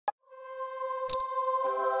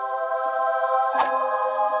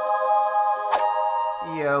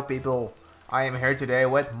Yo people, I am here today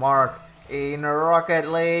with Mark in Rocket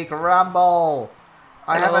League Rumble.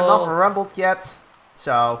 I haven't not rumbled yet,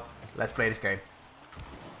 so let's play this game.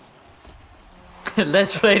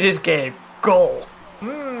 Let's play this game. Goal.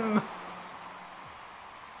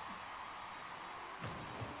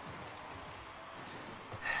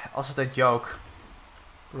 Also the joke.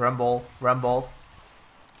 Rumble.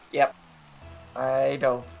 Yep. I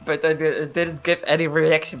know, but I didn't give any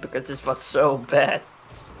reaction because this was so bad.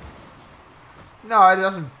 No, it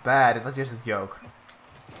wasn't bad, it was just a joke.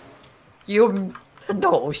 You...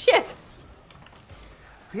 No, shit!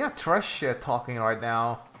 We are trash talking right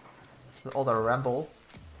now. With all the ramble.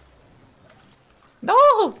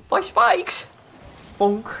 No! My spikes!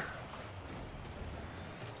 Bonk.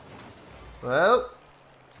 Well.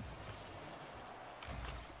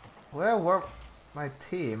 Where were my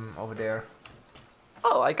team over there?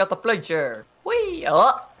 Oh, I got the plunger. Whee!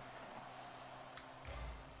 Oh.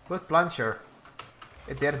 Good plunger.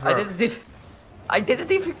 It didn't work. I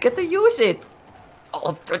didn't even get to use it.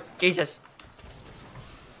 Oh, Jesus.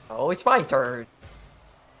 Oh, it's my turn.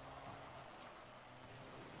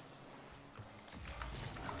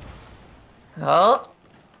 Oh.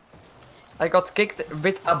 I got kicked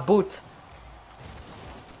with a boot.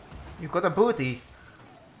 You got a booty.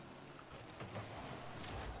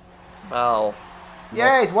 Well.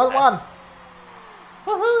 Yay, it's 1-1.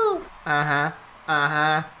 Woohoo!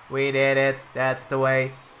 We did it. That's the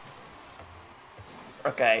way.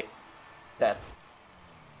 Okay. That.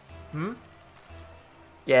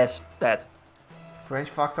 Yes, that. Range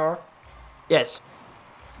factor. Yes.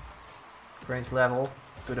 Range level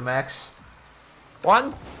to the max.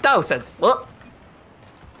 1000. What?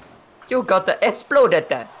 You got the exploded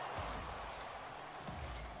then.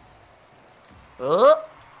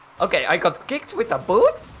 Okay, I got kicked with a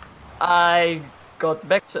boot. I got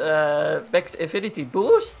max infinity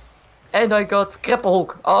boost. And I got grapple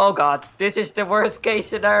hook. Oh god, this is the worst case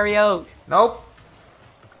scenario. Nope.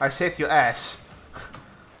 I saved your ass.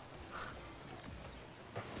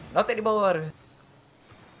 Not anymore.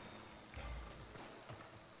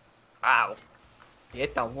 Ow.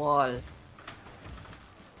 Hit the wall.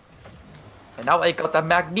 And now I got a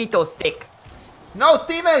magneto stick. No,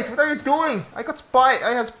 teammate, what are you doing? I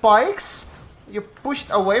had spikes. You pushed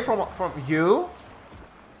away from you.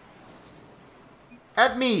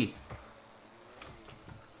 At me.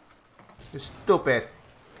 You stupid.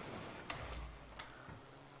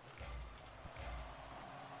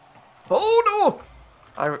 Oh no!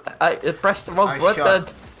 I pressed the wrong button.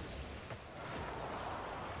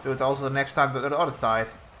 Do it also the next time to the other side.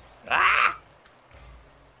 Ah!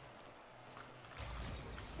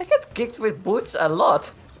 I get kicked with boots a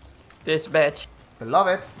lot this match. I love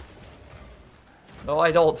it. No,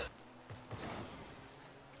 I don't.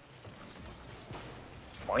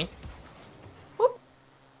 Boing. Whoop.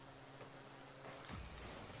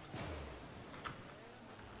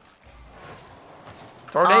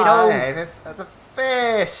 Tornado! Hey, the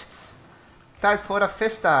fists! Tijd voor de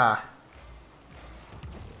vista!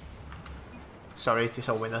 Sorry, it's just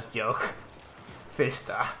a winner's joke.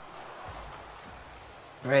 Vista.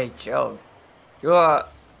 Great joke. You are...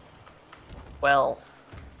 Well...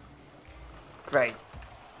 Great.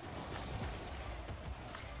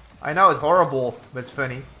 I know, it's horrible, but it's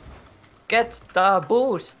funny. Get the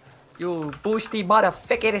boost! You boosty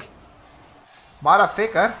motherfucker!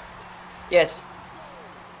 Motherfucker? Yes.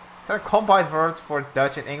 Is that a combined word for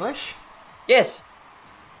Dutch and English? Yes!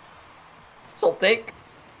 Something.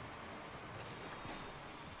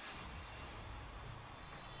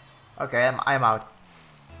 Okay, I'm out.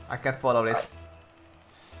 I can't follow this.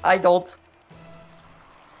 I don't.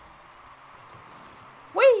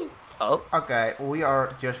 Whee! Oh. Okay, we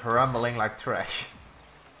are just rumbling like trash.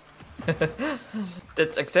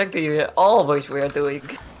 That's exactly always we are doing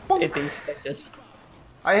in these matches.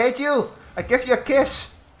 I hate you! I give you a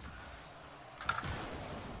kiss!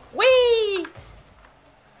 Whee!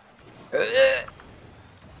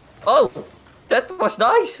 Oh! That was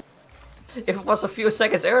nice! If it was a few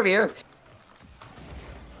seconds earlier.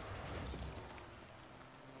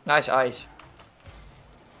 Nice ice.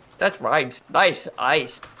 That's right. Nice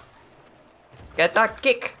ice. Get that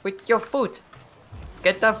kick with your foot.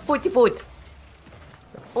 Get the footy foot.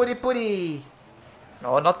 The footy footy!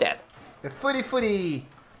 No, not that. The footy footy!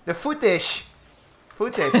 The footish!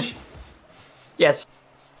 Footage! Yes.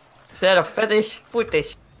 Instead of fetish,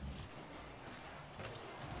 footish.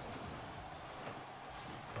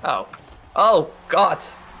 Oh. Oh, God.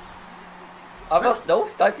 I was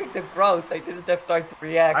nose-diving the ground. I didn't have time to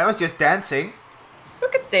react. I was just dancing.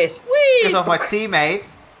 Look at this. Whee! Because of my teammate.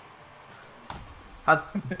 Had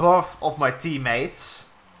both of my teammates.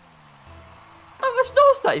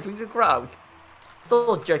 nosediving the ground.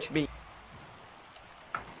 Don't judge me.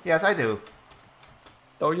 Yes, I do.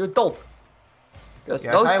 No, you don't. Because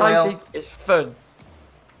Yes, I nosediving will. is fun.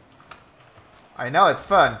 I know it's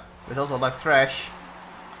fun, but it's also like trash.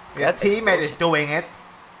 Your That teammate is explosion. doing it.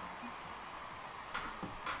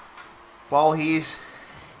 While he's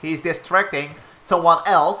distracting someone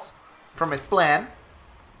else from his plan.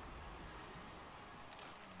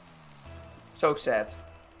 So sad.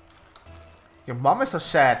 Your mom is so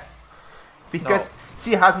sad. Because No.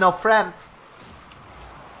 she has no friend.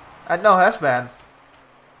 And no husband.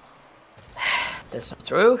 That's not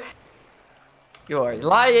true. You are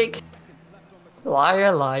lying.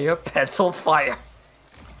 Liar, liar, pencil fire.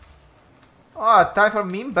 Oh, time for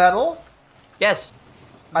meme battle? Yes.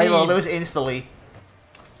 I will Meme. lose instantly.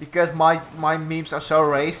 Because my memes are so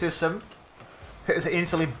racism. It's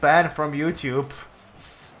instantly banned from YouTube.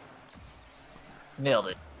 Nailed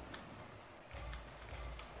it.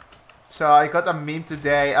 So I got a meme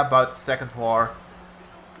today about the Second War.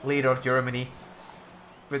 Leader of Germany.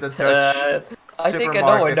 With a Dutch I think I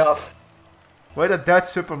know supermarket. enough. With a Dutch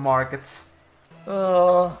supermarket.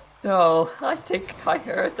 Oh, no. I think I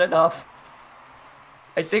heard enough.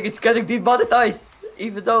 I think it's getting demonetized.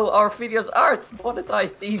 Even though our videos aren't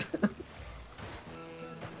monetized even.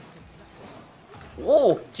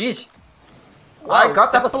 Whoa, jeez. I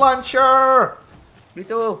got the that was... plunger! Me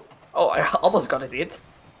too. Oh, I almost got it in.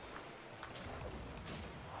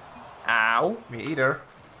 Ow. Me either.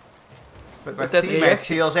 But my But that teammate reaction-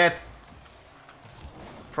 steals it.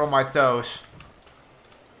 From my toes.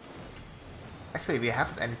 Actually, we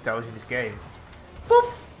haven't any toes in this game.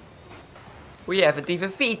 Poof! We haven't even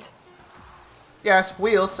feet. Yes,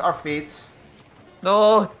 wheels are feet.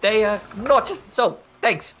 No, they are not. So,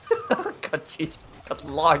 thanks. God, jeez. Got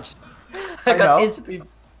launched. I know.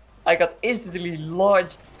 I got instantly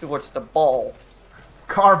launched towards the ball.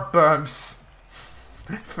 Car bumps.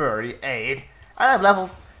 38. And I'm level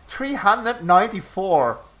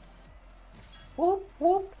 394. Whoop,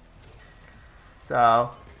 whoop. So,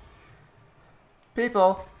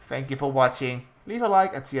 people, thank you for watching. Leave a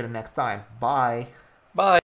like and see you the next time. Bye. Bye.